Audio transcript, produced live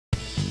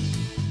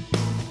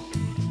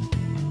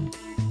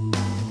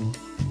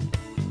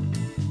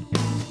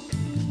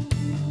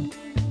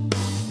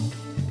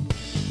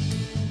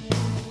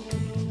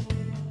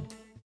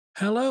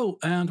Hello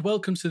and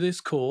welcome to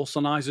this course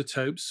on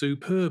iZotope's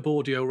superb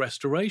audio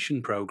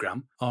restoration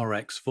program,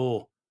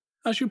 RX4.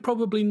 As you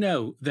probably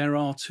know, there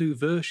are two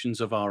versions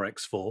of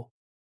RX4.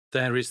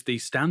 There is the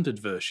standard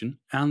version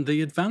and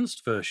the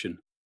advanced version.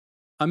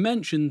 I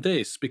mention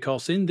this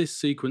because in this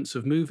sequence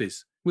of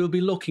movies, we'll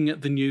be looking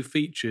at the new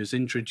features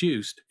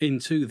introduced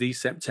into the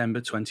September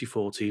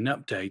 2014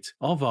 update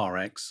of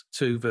RX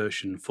to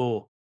version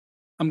 4.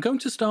 I'm going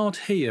to start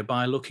here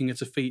by looking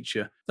at a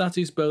feature that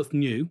is both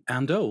new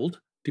and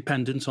old,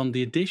 dependent on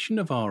the edition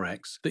of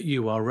RX that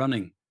you are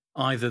running,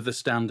 either the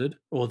standard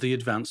or the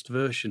advanced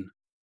version.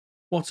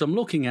 What I'm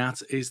looking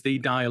at is the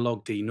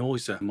Dialogue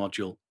Denoiser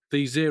module,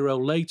 the zero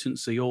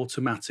latency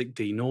automatic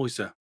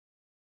denoiser.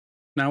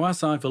 Now,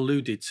 as I've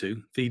alluded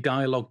to, the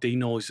Dialogue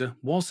Denoiser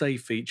was a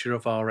feature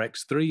of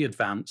RX3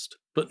 Advanced,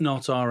 but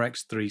not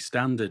RX3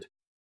 Standard.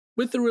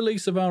 With the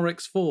release of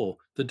RX4,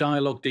 the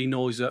Dialogue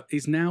Denoiser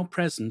is now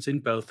present in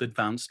both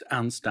advanced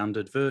and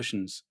standard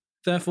versions.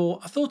 Therefore,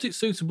 I thought it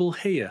suitable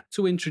here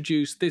to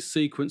introduce this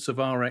sequence of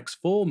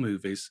RX4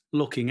 movies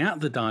looking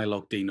at the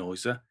Dialogue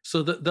Denoiser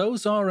so that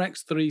those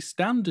RX3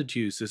 standard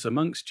users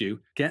amongst you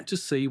get to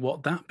see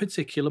what that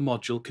particular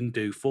module can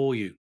do for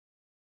you.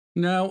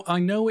 Now, I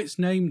know it's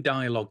named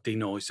Dialogue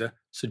Denoiser,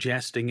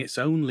 suggesting it's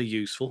only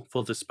useful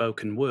for the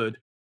spoken word,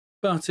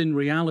 but in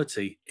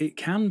reality, it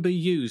can be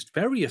used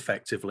very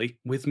effectively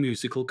with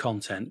musical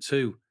content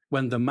too,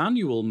 when the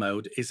manual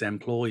mode is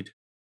employed.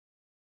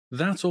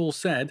 That all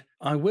said,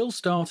 I will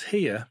start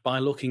here by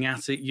looking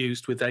at it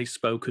used with a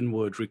spoken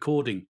word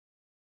recording.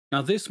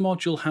 Now, this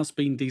module has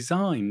been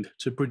designed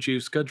to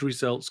produce good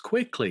results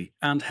quickly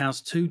and has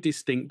two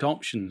distinct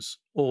options,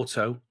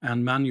 auto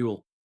and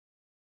manual.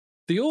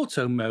 The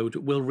auto mode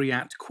will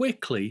react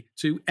quickly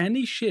to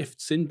any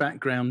shifts in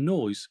background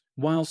noise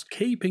whilst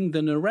keeping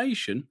the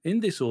narration in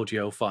this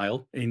audio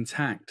file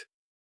intact.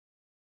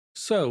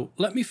 So,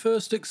 let me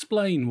first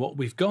explain what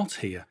we've got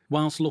here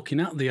whilst looking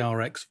at the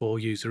RX4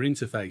 user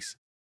interface.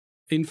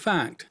 In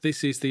fact,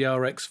 this is the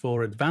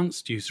RX4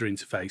 Advanced user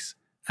interface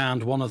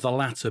and one of the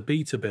latter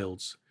beta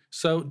builds,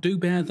 so do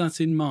bear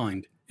that in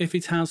mind if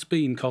it has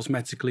been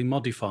cosmetically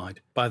modified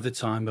by the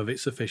time of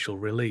its official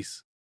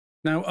release.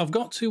 Now, I've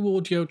got two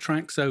audio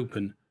tracks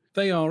open.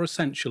 They are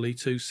essentially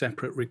two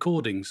separate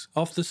recordings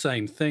of the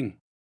same thing.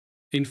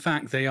 In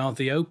fact, they are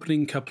the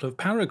opening couple of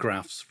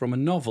paragraphs from a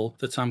novel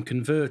that I'm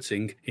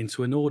converting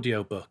into an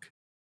audiobook.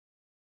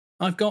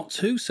 I've got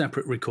two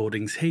separate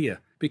recordings here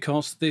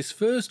because this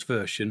first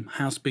version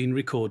has been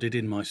recorded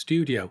in my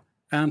studio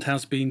and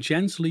has been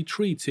gently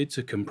treated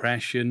to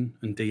compression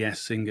and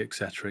de-essing,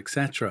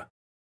 etc.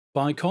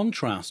 By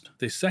contrast,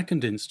 this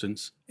second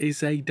instance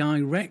is a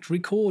direct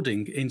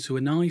recording into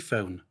an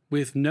iPhone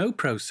with no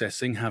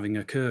processing having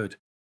occurred.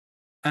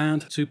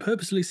 And to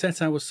purposely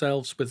set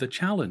ourselves with a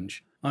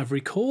challenge, I've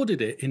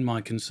recorded it in my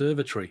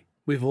conservatory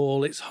with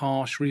all its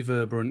harsh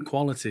reverberant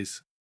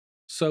qualities.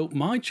 So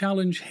my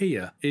challenge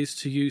here is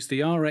to use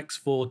the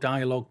RX4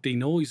 Dialogue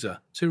Denoiser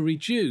to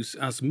reduce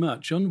as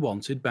much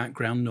unwanted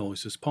background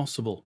noise as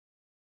possible.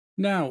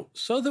 Now,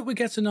 so that we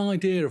get an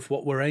idea of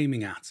what we're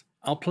aiming at,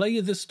 I'll play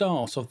you the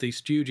start of the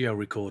studio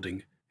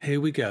recording.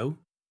 Here we go.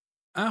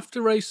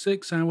 After a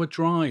 6-hour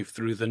drive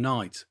through the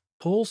night,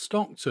 Paul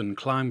Stockton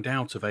climbed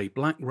out of a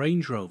black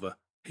Range Rover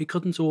he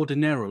couldn't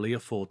ordinarily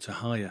afford to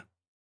hire.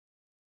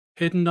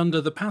 Hidden under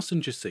the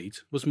passenger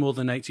seat was more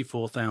than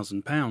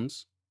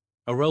 £84,000,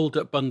 a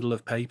rolled-up bundle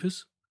of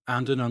papers,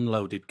 and an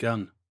unloaded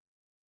gun.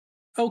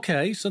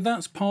 Okay, so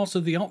that's part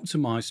of the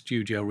optimised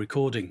studio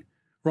recording.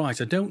 Right,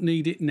 I don't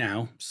need it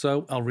now,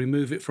 so I'll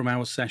remove it from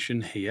our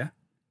session here.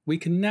 We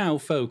can now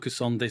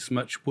focus on this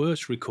much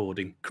worse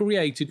recording,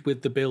 created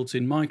with the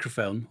built-in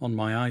microphone on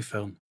my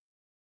iPhone.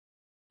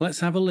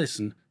 Let's have a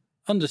listen.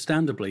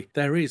 Understandably,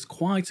 there is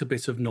quite a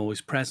bit of noise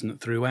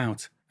present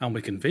throughout, and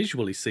we can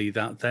visually see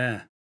that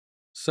there.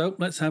 So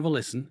let's have a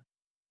listen.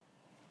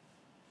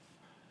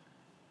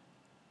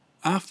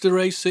 After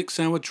a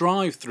 6-hour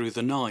drive through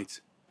the night,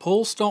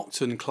 Paul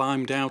Stockton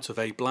climbed out of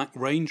a black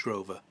Range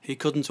Rover he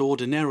couldn't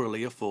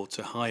ordinarily afford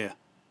to hire.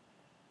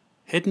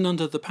 Hidden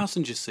under the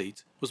passenger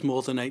seat was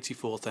more than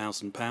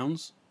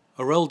 £84,000,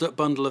 a rolled-up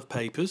bundle of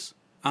papers,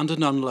 and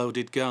an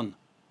unloaded gun.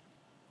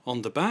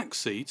 On the back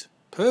seat,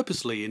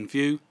 purposely in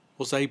view,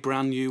 was a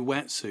brand new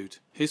wetsuit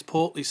his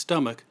portly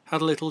stomach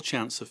had little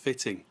chance of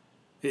fitting.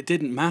 It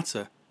didn't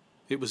matter,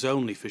 it was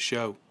only for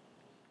show.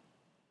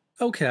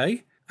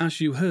 Okay, as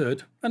you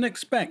heard, an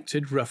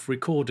expected rough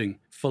recording,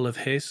 full of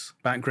hiss,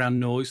 background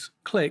noise,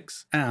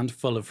 clicks, and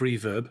full of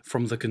reverb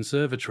from the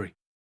conservatory.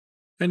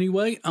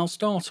 Anyway, I'll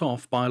start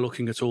off by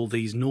looking at all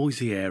these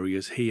noisy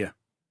areas here.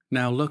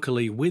 Now,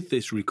 luckily with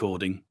this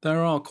recording,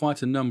 there are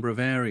quite a number of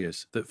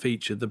areas that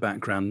feature the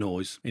background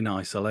noise in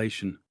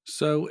isolation,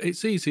 so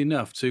it's easy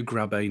enough to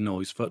grab a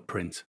noise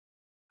footprint.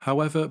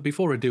 However,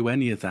 before I do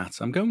any of that,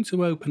 I'm going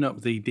to open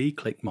up the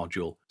declick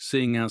module,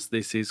 seeing as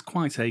this is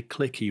quite a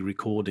clicky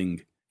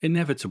recording.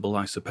 Inevitable,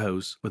 I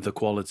suppose, with the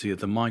quality of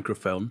the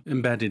microphone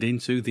embedded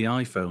into the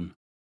iPhone.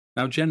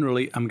 Now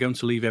generally I'm going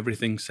to leave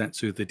everything set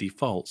to the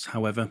defaults,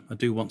 however I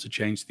do want to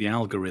change the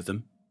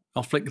algorithm.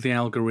 I'll flick the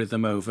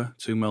algorithm over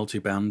to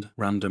multiband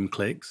random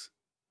clicks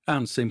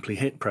and simply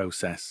hit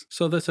process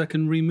so that I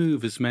can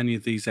remove as many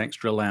of these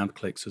extra loud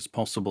clicks as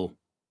possible.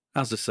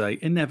 As I say,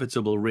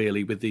 inevitable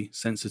really with the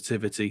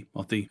sensitivity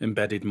of the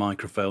embedded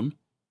microphone.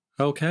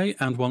 OK,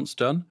 and once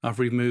done, I've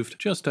removed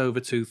just over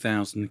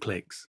 2,000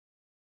 clicks.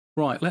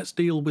 Right, let's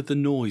deal with the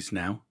noise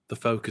now, the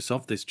focus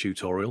of this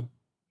tutorial.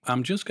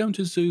 I'm just going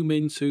to zoom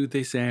into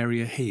this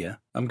area here.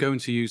 I'm going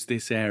to use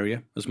this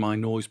area as my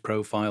noise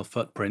profile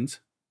footprint.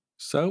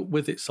 So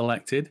with it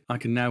selected, I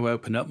can now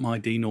open up my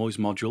denoise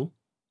module.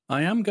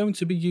 I am going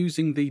to be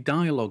using the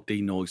Dialogue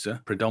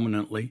Denoiser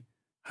predominantly.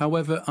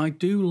 However, I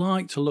do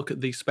like to look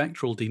at the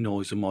Spectral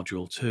Denoiser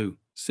module too,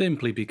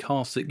 simply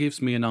because it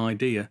gives me an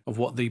idea of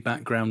what the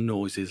background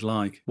noise is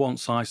like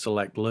once I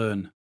select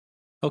Learn.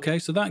 OK,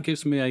 so that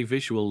gives me a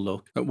visual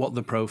look at what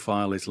the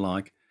profile is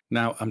like.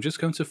 Now I'm just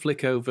going to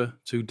flick over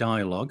to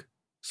Dialogue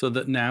so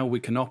that now we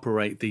can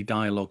operate the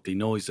Dialogue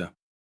Denoiser.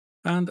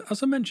 And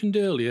as I mentioned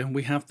earlier,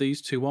 we have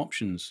these two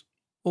options,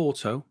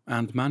 Auto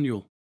and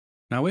Manual.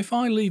 Now if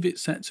I leave it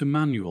set to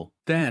Manual,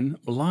 then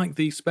like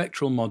the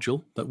Spectral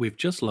module that we've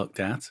just looked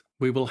at,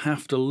 we will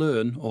have to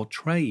learn or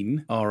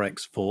train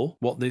RX4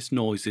 what this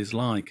noise is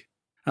like.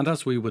 And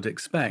as we would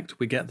expect,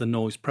 we get the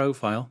noise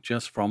profile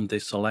just from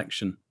this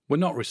selection. We're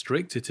not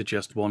restricted to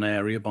just one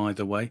area, by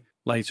the way.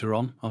 Later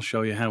on, I'll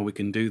show you how we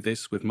can do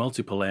this with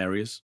multiple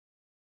areas.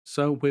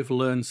 So with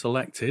Learn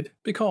selected,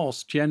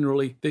 because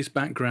generally this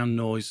background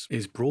noise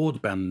is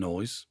broadband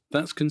noise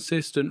that's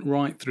consistent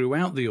right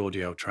throughout the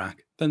audio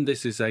track, then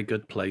this is a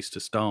good place to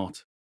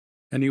start.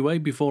 Anyway,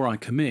 before I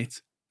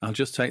commit, I'll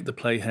just take the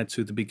playhead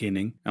to the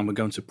beginning and we're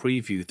going to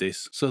preview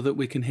this so that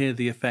we can hear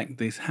the effect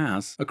this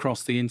has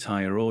across the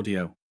entire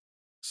audio.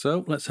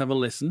 So let's have a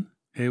listen.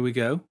 Here we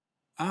go.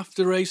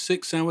 After a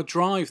 6-hour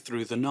drive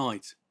through the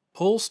night,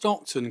 Paul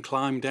Stockton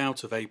climbed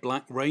out of a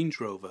black Range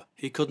Rover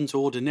he couldn't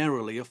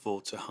ordinarily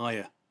afford to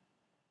hire.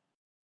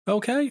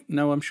 OK,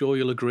 now I'm sure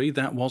you'll agree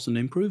that was an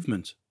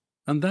improvement.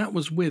 And that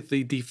was with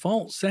the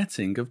default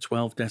setting of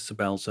 12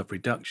 decibels of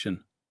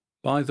reduction.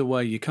 By the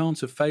way, you can't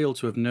have failed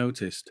to have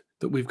noticed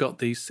that we've got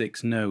these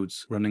 6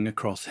 nodes running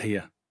across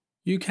here.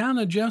 You can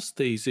adjust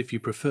these if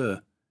you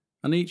prefer,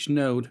 and each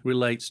node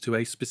relates to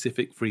a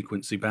specific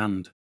frequency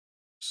band.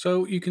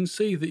 So you can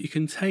see that you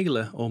can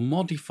tailor or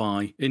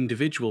modify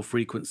individual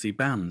frequency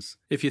bands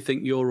if you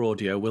think your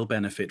audio will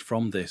benefit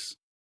from this.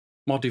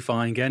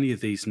 Modifying any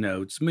of these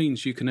nodes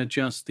means you can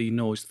adjust the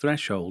noise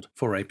threshold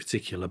for a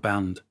particular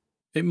band.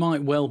 It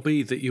might well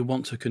be that you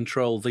want to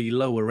control the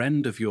lower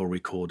end of your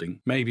recording,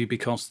 maybe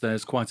because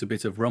there's quite a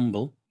bit of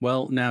rumble.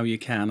 Well, now you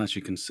can, as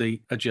you can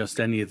see, adjust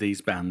any of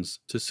these bands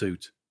to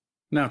suit.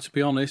 Now, to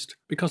be honest,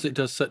 because it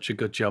does such a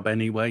good job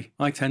anyway,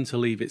 I tend to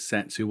leave it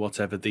set to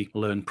whatever the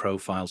Learn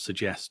profile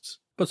suggests.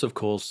 But of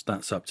course,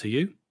 that's up to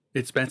you.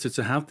 It's better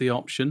to have the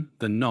option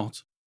than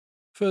not.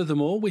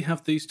 Furthermore, we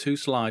have these 2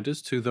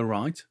 sliders to the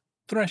right,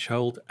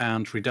 Threshold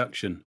and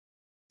Reduction.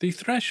 The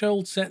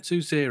threshold set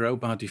to 0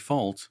 by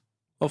default.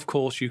 Of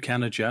course, you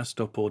can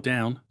adjust up or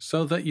down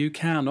so that you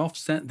can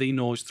offset the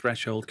noise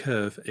threshold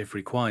curve if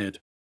required.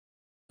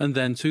 And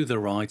then to the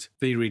right,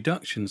 the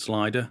Reduction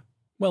slider.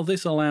 Well,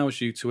 this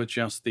allows you to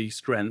adjust the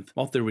strength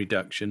of the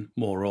reduction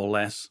more or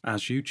less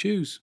as you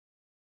choose.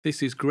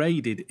 This is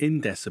graded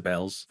in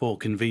decibels for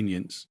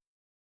convenience.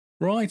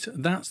 Right,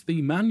 that's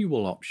the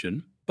manual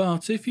option,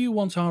 but if you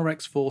want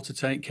RX4 to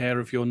take care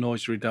of your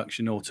noise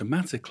reduction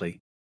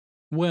automatically,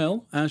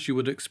 well, as you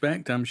would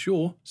expect, I'm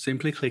sure,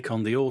 simply click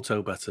on the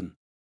Auto button.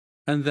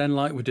 And then,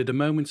 like we did a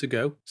moment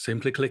ago,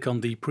 simply click on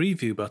the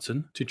Preview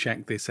button to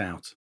check this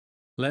out.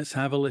 Let's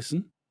have a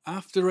listen.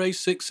 After a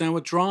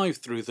 6-hour drive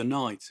through the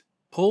night,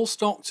 Paul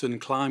Stockton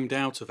climbed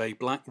out of a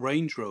black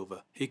Range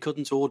Rover he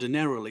couldn't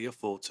ordinarily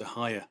afford to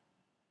hire.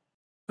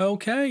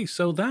 OK,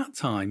 so that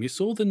time you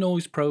saw the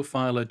noise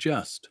profile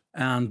adjust,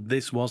 and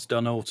this was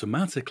done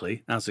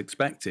automatically, as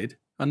expected,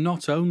 and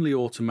not only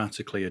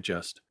automatically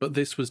adjust, but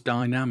this was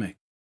dynamic.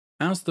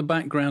 As the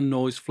background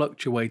noise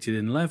fluctuated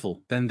in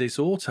level, then this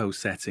auto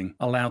setting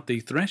allowed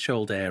the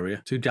threshold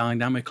area to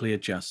dynamically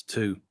adjust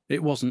too.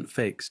 It wasn't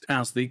fixed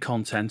as the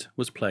content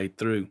was played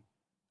through.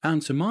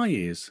 And to my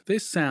ears,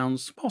 this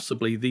sounds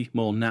possibly the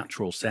more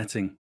natural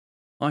setting.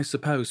 I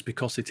suppose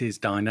because it is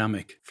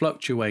dynamic,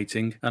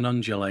 fluctuating and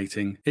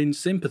undulating in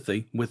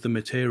sympathy with the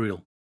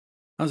material.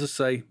 As I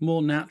say,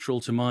 more natural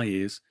to my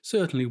ears,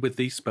 certainly with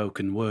the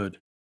spoken word.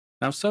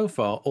 Now so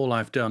far all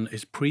I've done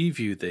is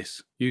preview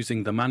this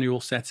using the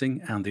manual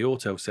setting and the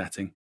auto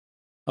setting.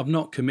 I've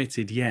not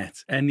committed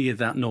yet any of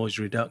that noise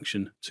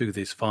reduction to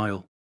this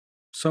file.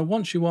 So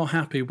once you are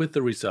happy with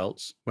the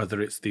results,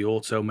 whether it's the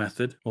auto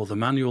method or the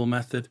manual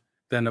method,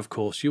 then of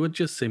course you would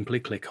just simply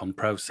click on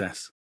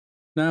Process.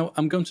 Now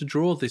I'm going to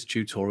draw this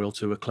tutorial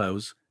to a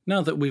close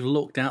now that we've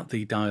looked at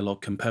the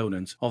dialogue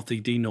component of the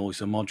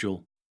Denoiser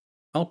module.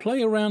 I'll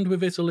play around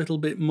with it a little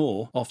bit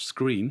more off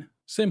screen,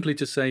 simply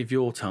to save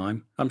your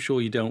time. I'm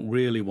sure you don't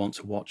really want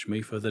to watch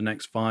me for the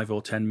next 5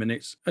 or 10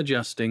 minutes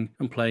adjusting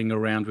and playing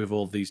around with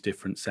all these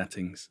different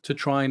settings to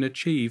try and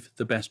achieve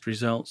the best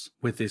results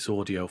with this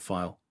audio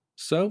file.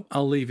 So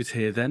I'll leave it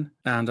here then,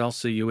 and I'll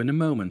see you in a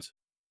moment.